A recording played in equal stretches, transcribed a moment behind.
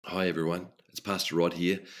Hi, everyone. It's Pastor Rod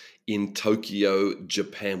here in Tokyo,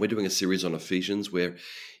 Japan. We're doing a series on Ephesians. We're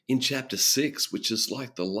in chapter 6, which is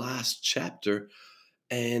like the last chapter,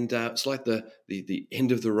 and it's like the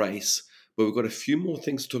end of the race. But we've got a few more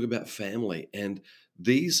things to talk about family. And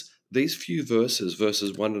these few verses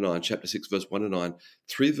 1 to 9, chapter 6, verse 1 to 9,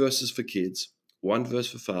 3 verses for kids, 1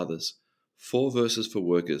 verse for fathers, 4 verses for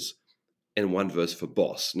workers, and 1 verse for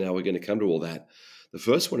boss. Now we're going to come to all that. The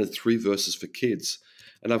first one is 3 verses for kids.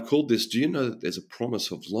 And I've called this, do you know that there's a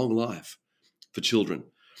promise of long life for children?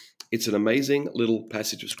 It's an amazing little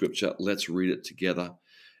passage of scripture. Let's read it together.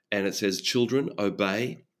 And it says, children,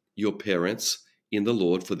 obey your parents in the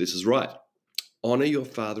Lord, for this is right. Honor your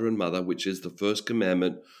father and mother, which is the first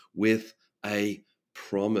commandment, with a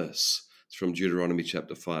promise. It's from Deuteronomy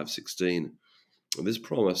chapter 5:16. And this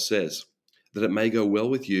promise says that it may go well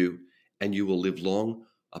with you and you will live long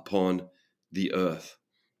upon the earth.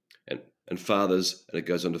 And fathers, and it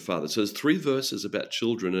goes on to fathers. So there's 3 verses about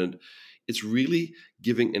children, and it's really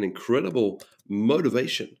giving an incredible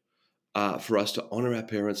motivation for us to honor our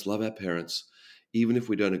parents, love our parents, even if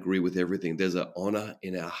we don't agree with everything. There's an honor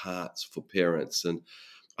in our hearts for parents, and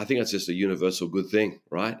I think that's just a universal good thing,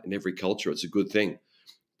 right? In every culture, it's a good thing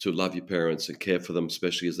to love your parents and care for them,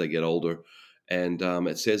 especially as they get older. And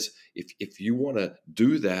it says if you want to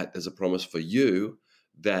do that, there's a promise for you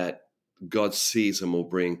that God sees and will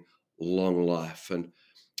bring long life. And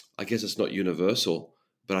I guess it's not universal,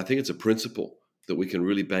 but I think it's a principle that we can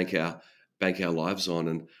really bank our lives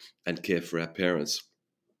on and care for our parents.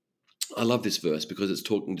 I love this verse because it's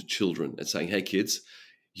talking to children. It's saying, hey, kids,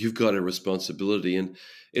 you've got a responsibility. And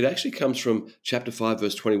it actually comes from chapter 5,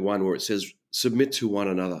 verse 21, where it says, submit to one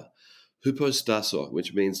another. Hupostasso,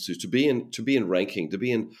 which means to be in ranking, to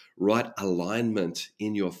be in right alignment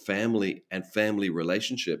in your family and family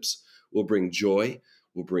relationships will bring joy,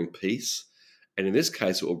 will bring peace. And in this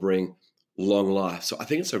case, it will bring long life. So I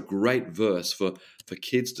think it's a great verse for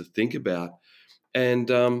kids to think about. And,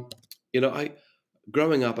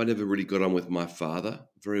 growing up, I never really got on with my father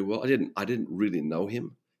very well. I didn't really know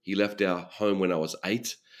him. He left our home when I was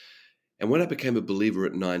 8. And when I became a believer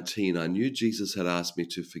at 19, I knew Jesus had asked me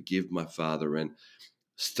to forgive my father and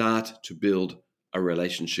start to build a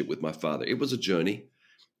relationship with my father. It was a journey.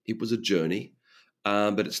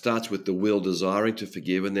 But it starts with the will desiring to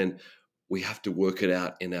forgive, and then we have to work it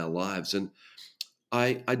out in our lives. And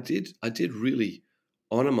I did really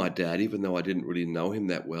honor my dad, even though I didn't really know him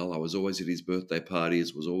that well. I was always at his birthday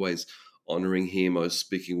parties, was always honoring him. I was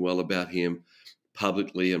speaking well about him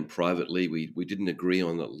publicly and privately. We didn't agree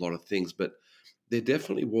on a lot of things, but there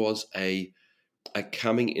definitely was a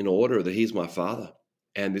coming in order that he's my father.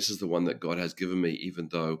 And this is the one that God has given me, even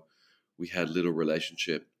though we had little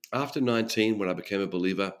relationship. After 19, when I became a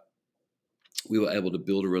believer, we were able to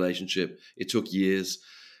build a relationship. It took years.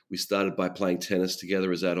 We started by playing tennis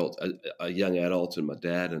together as adults, a young adult, and my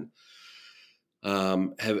dad, and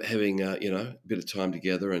having a bit of time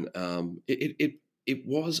together. And it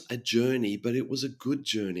was a journey, but it was a good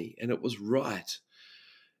journey, and it was right.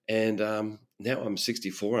 And now I'm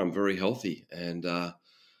 64. I'm very healthy, and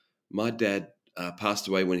my dad passed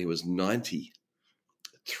away when he was 90.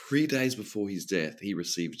 3 days before his death, he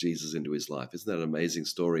received Jesus into his life. Isn't that an amazing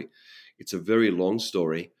story? It's a very long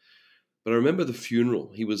story, but I remember the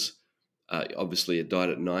funeral. He was obviously had died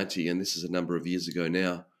at 90, and this is a number of years ago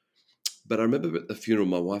now. But I remember at the funeral,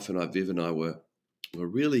 my wife and I, Viv and I, were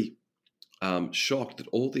really shocked that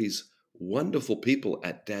all these wonderful people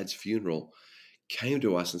at Dad's funeral came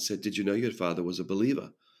to us and said, "Did you know your father was a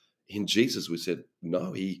believer in Jesus?" We said,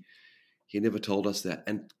 "No, he never told us that."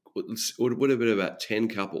 And it would have been about 10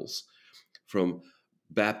 couples from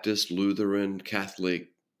Baptist, Lutheran,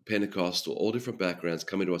 Catholic, Pentecostal, all different backgrounds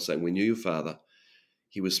coming to us saying, "We knew your father.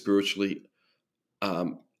 He was spiritually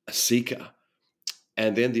a seeker."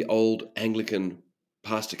 And then the old Anglican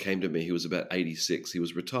pastor came to me. He was about 86. He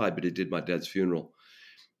was retired, but he did my dad's funeral.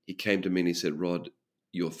 He came to me and he said, "Rod,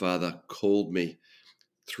 your father called me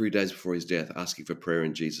 3 days before his death asking for prayer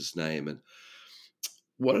in Jesus' name." And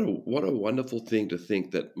what a wonderful thing to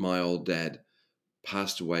think that my old dad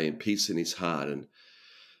passed away in peace in his heart. And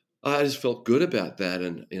I just felt good about that.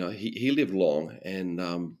 And, he lived long, and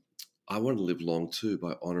I want to live long too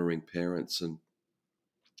by honoring parents. And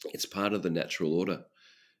it's part of the natural order.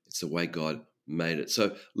 It's the way God made it.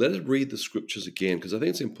 So let us read the scriptures again, because I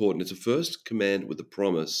think it's important. It's a first command with a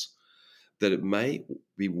promise that it may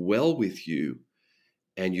be well with you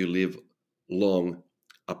and you live long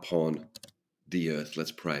upon the earth.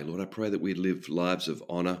 Let's pray. Lord, I pray that we live lives of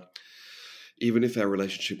honor. Even if our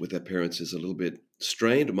relationship with our parents is a little bit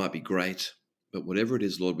strained, it might be great. But whatever it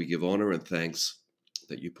is, Lord, we give honor and thanks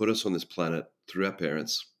that you put us on this planet through our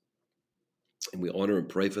parents. And we honor and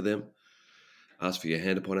pray for them. Ask for your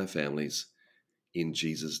hand upon our families. In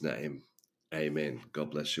Jesus' name, amen.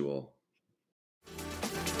 God bless you all.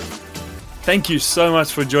 Thank you so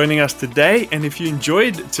much for joining us today. And if you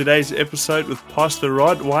enjoyed today's episode with Pastor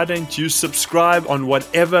Rod, why don't you subscribe on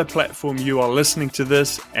whatever platform you are listening to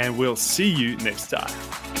this, and we'll see you next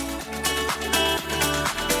time.